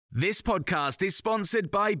This podcast is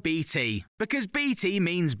sponsored by BT, because BT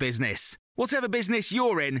means business. Whatever business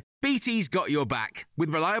you're in, BT's got your back, with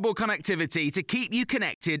reliable connectivity to keep you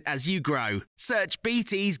connected as you grow. Search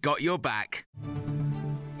BT's got your back.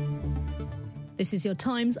 This is your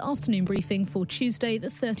Times afternoon briefing for Tuesday, the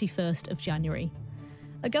 31st of January.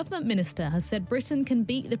 A government minister has said Britain can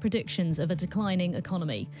beat the predictions of a declining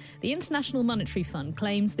economy. The International Monetary Fund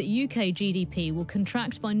claims that UK GDP will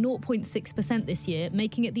contract by 0.6% this year,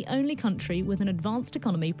 making it the only country with an advanced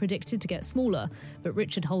economy predicted to get smaller. But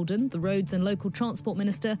Richard Holden, the Roads and Local Transport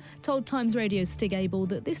Minister, told Times Radio's Stig Abel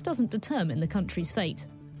that this doesn't determine the country's fate.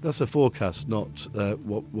 That's a forecast, not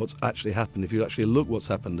what's actually happened. If you actually look what's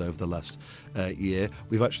happened over the last year,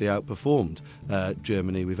 we've actually outperformed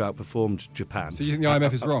Germany, we've outperformed Japan. So you think the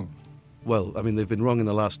IMF is wrong? Well, I mean, they've been wrong in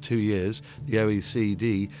the last 2 years. The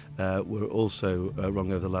OECD were also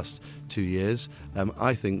wrong over the last 2 years.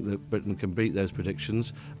 I think that Britain can beat those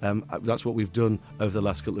predictions. That's what we've done over the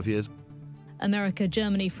last couple of years. America,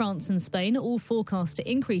 Germany, France and Spain are all forecast to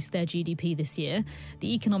increase their GDP this year.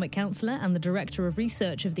 The economic counsellor and the director of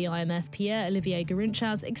research of the IMF, Pierre-Olivier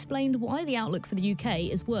Garinchas, explained why the outlook for the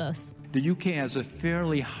UK is worse. The UK has a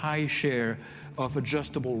fairly high share of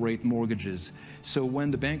adjustable rate mortgages. So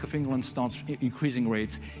when the Bank of England starts increasing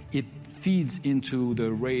rates, it feeds into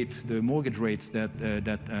the mortgage rates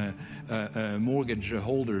that mortgage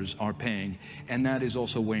holders are paying, and that is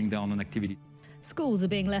also weighing down on activity. Schools are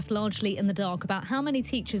being left largely in the dark about how many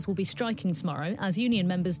teachers will be striking tomorrow, as union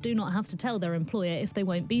members do not have to tell their employer if they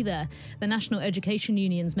won't be there. The National Education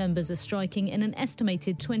Union's members are striking in an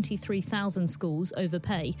estimated 23,000 schools over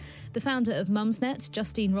pay. The founder of Mumsnet,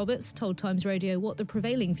 Justine Roberts, told Times Radio what the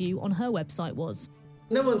prevailing view on her website was.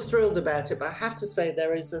 No one's thrilled about it, but I have to say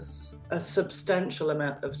there is a substantial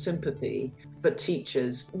amount of sympathy for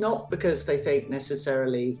teachers, not because they think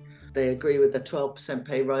necessarily they agree with the 12%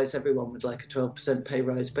 pay rise. Everyone would like a 12% pay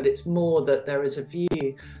rise, but it's more that there is a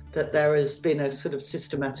view that there has been a sort of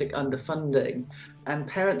systematic underfunding, and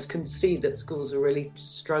parents can see that schools are really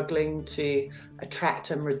struggling to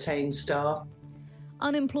attract and retain staff.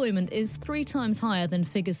 Unemployment is 3 times higher than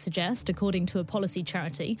figures suggest, according to a policy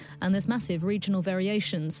charity, and there's massive regional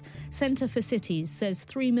variations. Centre for Cities says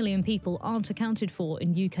 3 million people aren't accounted for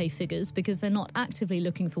in UK figures because they're not actively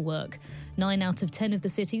looking for work. 9 out of 10 of the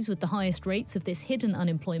cities with the highest rates of this hidden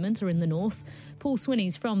unemployment are in the north. Paul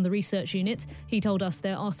Swinney's from the research unit. He told us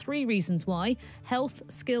there are 3 reasons why: health,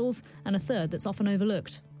 skills, and a third that's often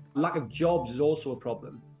overlooked. Lack of jobs is also a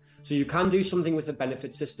problem. So you can do something with the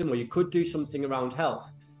benefit system, or you could do something around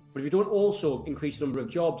health. But if you don't also increase the number of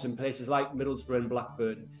jobs in places like Middlesbrough and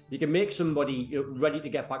Blackburn, you can make somebody ready to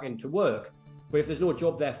get back into work. But if there's no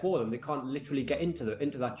job there for them, they can't literally get into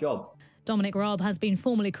that job. Dominic Raab has been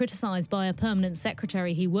formally criticised by a permanent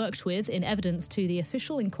secretary he worked with in evidence to the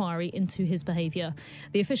official inquiry into his behaviour.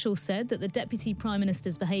 The official said that the Deputy Prime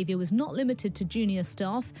Minister's behaviour was not limited to junior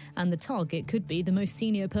staff, and the target could be the most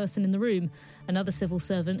senior person in the room. Another civil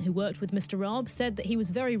servant who worked with Mr Raab said that he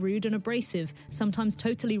was very rude and abrasive, sometimes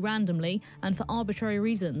totally randomly and for arbitrary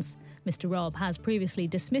reasons. Mr Raab has previously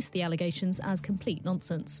dismissed the allegations as complete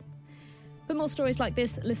nonsense. For more stories like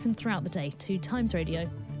this, listen throughout the day to Times Radio.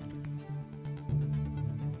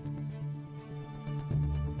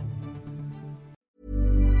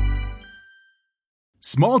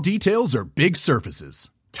 Small details are big surfaces.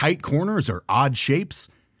 Tight corners are odd shapes.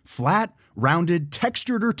 Flat, rounded,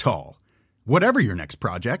 textured, or tall. Whatever your next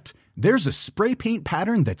project, there's a spray paint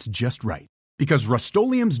pattern that's just right. Because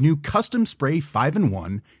Rust-Oleum's new Custom Spray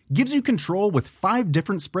 5-in-1 gives you control with 5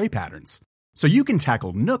 different spray patterns. So you can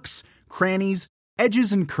tackle nooks, crannies,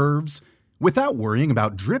 edges, and curves without worrying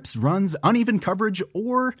about drips, runs, uneven coverage,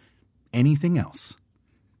 or anything else.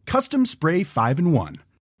 Custom Spray 5-in-1.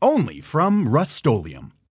 Only from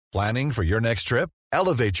Rust-Oleum. Planning for your next trip?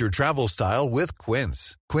 Elevate your travel style with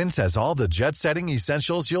Quince. Quince has all the jet-setting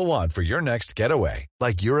essentials you'll want for your next getaway,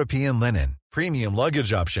 like European linen, premium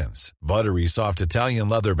luggage options, buttery soft Italian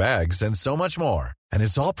leather bags, and so much more. And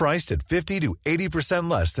it's all priced at 50 to 80%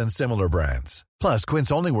 less than similar brands. Plus,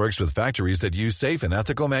 Quince only works with factories that use safe and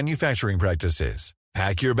ethical manufacturing practices.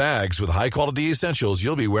 Pack your bags with high-quality essentials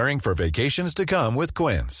you'll be wearing for vacations to come with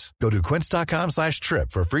Quince. Go to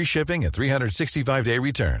quince.com/trip for free shipping and 365-day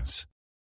returns.